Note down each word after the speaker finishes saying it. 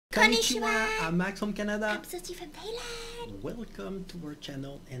Konnichiwa! I'm Max from Canada. I'm Sujy from Thailand. Welcome to our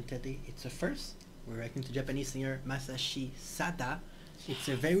channel, and today it's a first. We're reacting to Japanese singer Masashi Sada. It's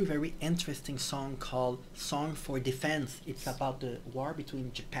a very interesting song called Song for Defense. It's about the war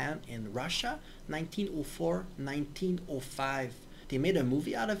between Japan and Russia, 1904-1905. They made a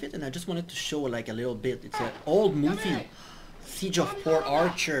movie out of it, and I just wanted to show like a little bit. It's an old movie, Siege of Port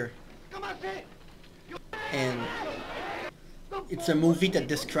Arthur, and it's a movie that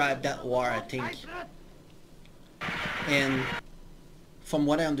described that war, I think. And from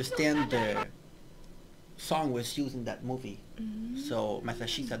what I understand, the song was used in that movie. So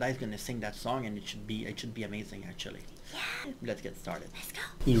Masashi Sada is gonna sing that song, and it should be amazing actually. Yeah. Let's get started. Let's go.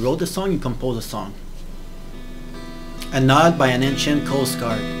 He wrote the song, he composed the song. A nod by an ancient coast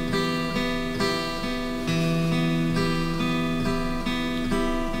guard. "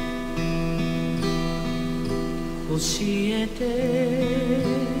教えて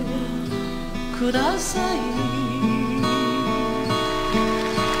ください」「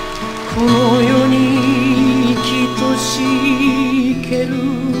この世に生きとしける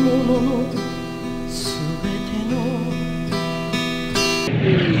もののすべての」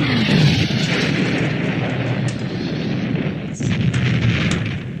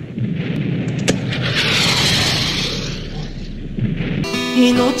「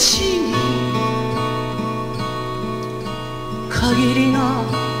命に限りが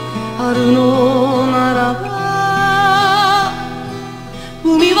あるのならば」「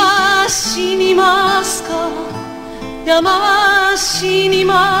海は死にますか、山は死に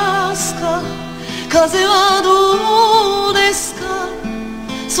ますか、風はどうですか、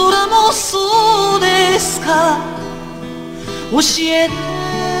空もそうですか、教えて」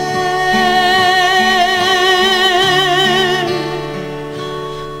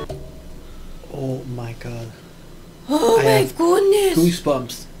Oh my god. Oh I my have goodness.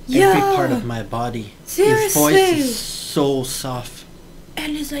 Goosebumps. Yeah. Every part of my body. Seriously. His voice is so soft.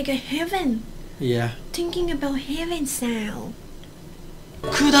 And it's like a heaven. Yeah. Thinking about heaven sound.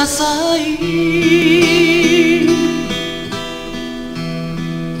 ください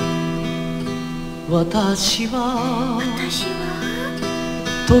私は私は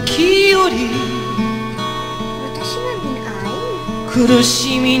時より苦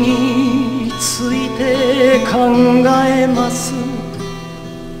しみについて考えます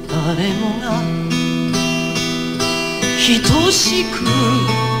誰もが等しく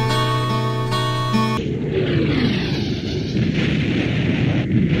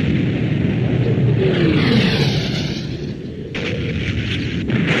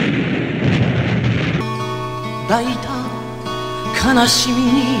抱いた悲しみに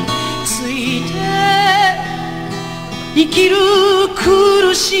ついて生きる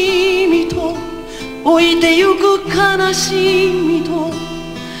苦しみと老いてゆく悲しみと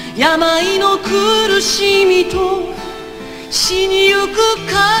病の苦しみと死にゆく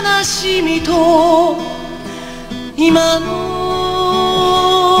悲しみと今の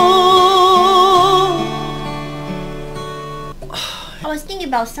I was thinking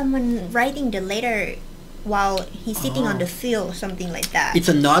about someone writing the letter while he's sitting on the field or something like that. It's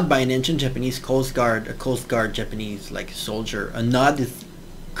a nod by an ancient Japanese coast guard, a coast guard Japanese like soldier. A nod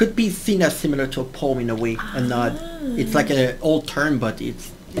could be seen as similar to a poem in a way. A nod. It's like an old term, but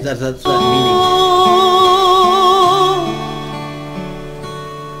that's that meaning.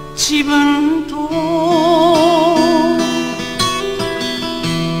 自分と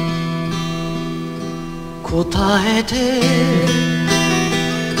答えて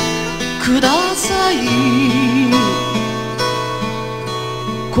ください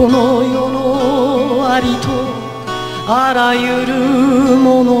この世のありとあらゆる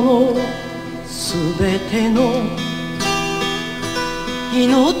もののすべての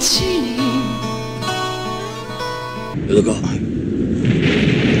命に江戸か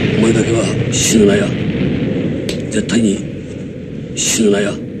お前だけは死ぬなや絶対に死ぬな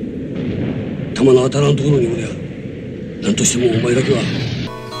や弾の当たらんところにおりゃ何としてもお前だけは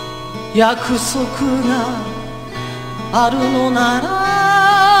約束があるのなら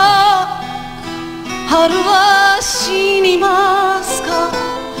春は死にますか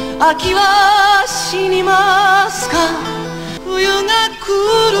秋は死にますか冬が来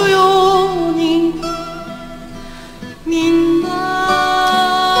るようにみんな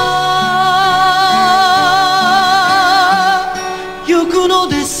行くの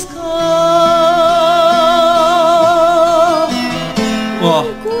ですか Well,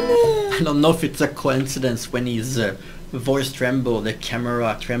 I don't know if it's a coincidence when his voice trembled, the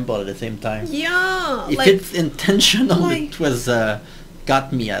camera trembled at the same time. Yeah. If it's intentional, it was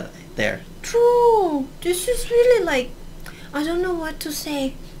got me there. True. This is really like, I don't know what to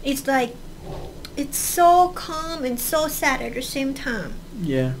say. It's like it's so calm and so sad at the same time.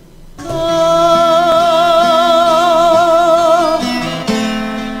 Yeah.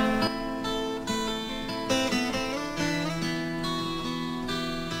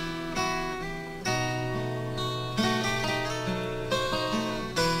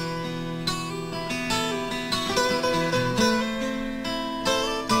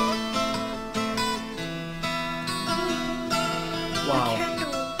 Wow.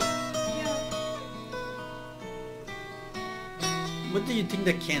 What do you think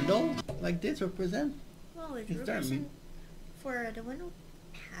the candle like this represent? Well, it Is there a represent mean- for the one who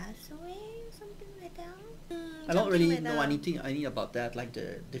passed away or something like that. I don't Something really like know that. anything about that, like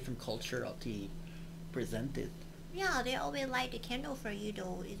the different culture of the presented. Yeah, they always light the candle for you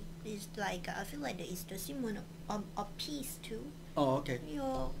though. It's like I feel like it's the symbol of peace too. Oh, okay.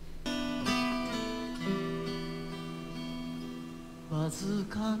 Yeah. わず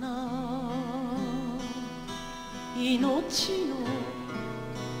かな命の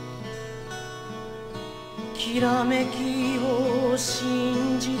きらめきを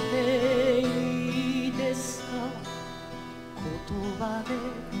信じていいですか言葉で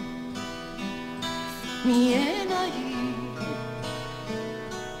見えない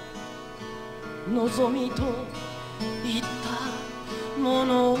望みといったも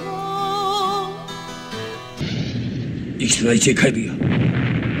のを生きてないちへ帰るや。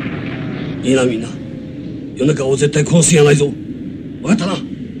いいなみんな。夜中を絶対殺すんやないぞ。わかったな。はい。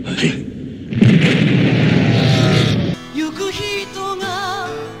行く人が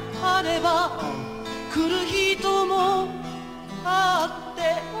あれば来る人もあっ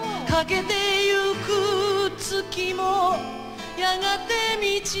てかけてゆく月もやがて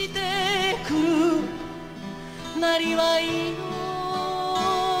満ちてくるなりわい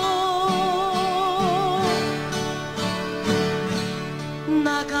の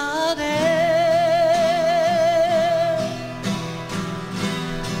中で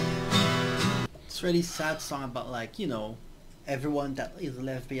It's a really sad song about like, everyone that is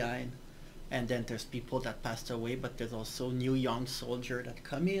left behind, and then there's people that passed away, but there's also new young soldier that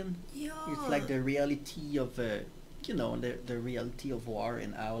come in. Yeah. It's like the reality of the reality of war,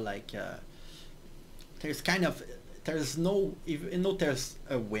 and how like there's no, even though there's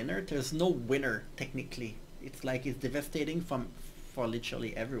a winner, there's no winner technically. It's like it's devastating for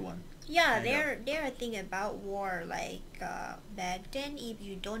literally everyone. Yeah, Yeah. they're thinking about war like back then. If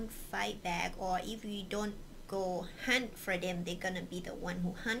you don't fight back or if you don't go hunt for them, they're gonna be the one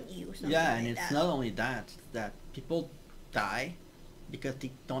who hunt you. Something Yeah, like and it's that. not only that, it's that people die because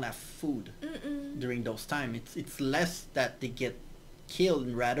they don't have food during those times. It's less that they get killed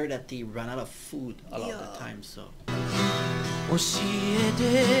rather that they run out of food a lot of Yeah. the time. So 教え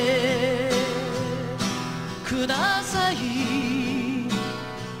てください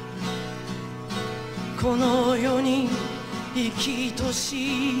この世に生きと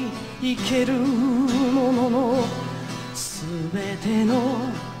し生けるもののすべての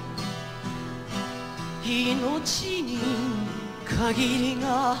命に限り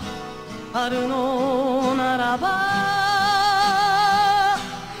があるのならば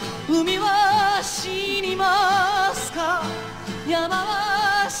海は死にますか山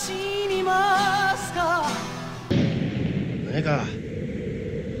は死にますか何か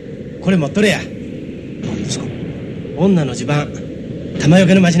これ持っとれや何ですか？女の地盤玉よ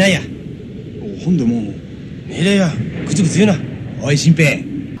けのまじないやほんでも命令やぐつぐつ言うなおい新平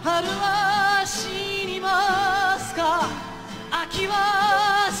春は死にますか秋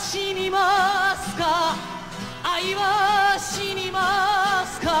は死にますか愛は死にま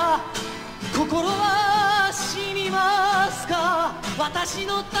すか心は死にますか私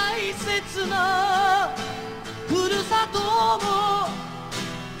の大切なふるさとも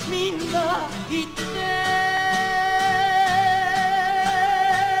みんな言って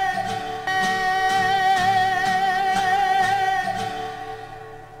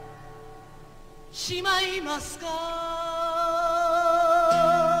しまいますか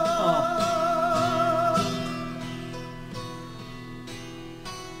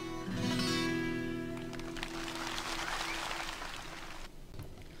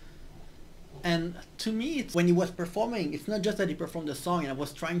And to me, it's when he was performing, it's not just that he performed the song, and I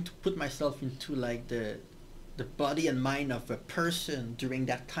was trying to put myself into like the body and mind of a person during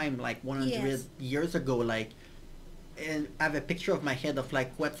that time, like 100 Yes. years ago, like, and I have a picture of my head of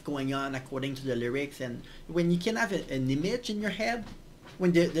like what's going on according to the lyrics. And when you can have an image in your head,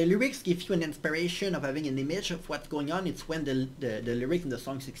 when the lyrics give you an inspiration of having an image of what's going on, it's when the lyrics in the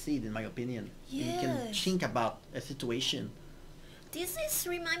song succeed, in my opinion. And you can Yes. think about a situation. This is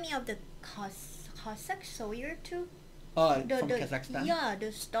remind me of the Cossack soldier too. Oh, from Kazakhstan? Yeah,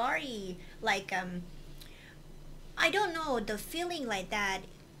 the story, like I don't know, the feeling like that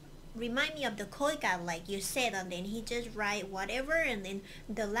remind me of the Koika, like you said, and then he just write whatever, and then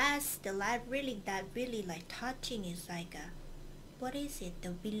the last really, that really like touching is like what is it, the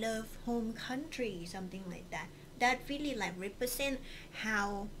beloved home country, something like that. That really like represent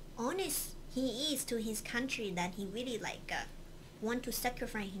how honest he is to his country, that he really like want to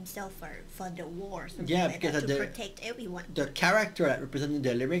sacrifice himself for the war, something Yeah, like because that, to protect everyone. the character that represented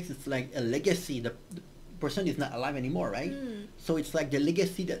the lyrics is like a legacy. The person is not alive anymore, right? So it's like the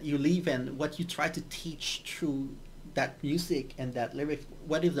legacy that you leave and what you try to teach through that music and that lyrics.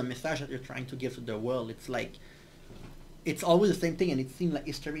 What is the message that you're trying to give to the world? It's like it's always the same thing, and it seems like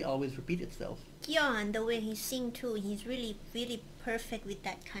history always repeats itself. Yeah, and the way he sing too, he's really really perfect with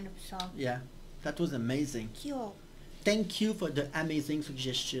that kind of song. Yeah, that was amazing. Yo, Thank you for the amazing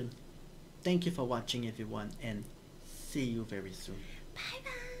suggestion. Thank you for watching, everyone, and see you very soon. bye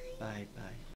bye. Bye bye.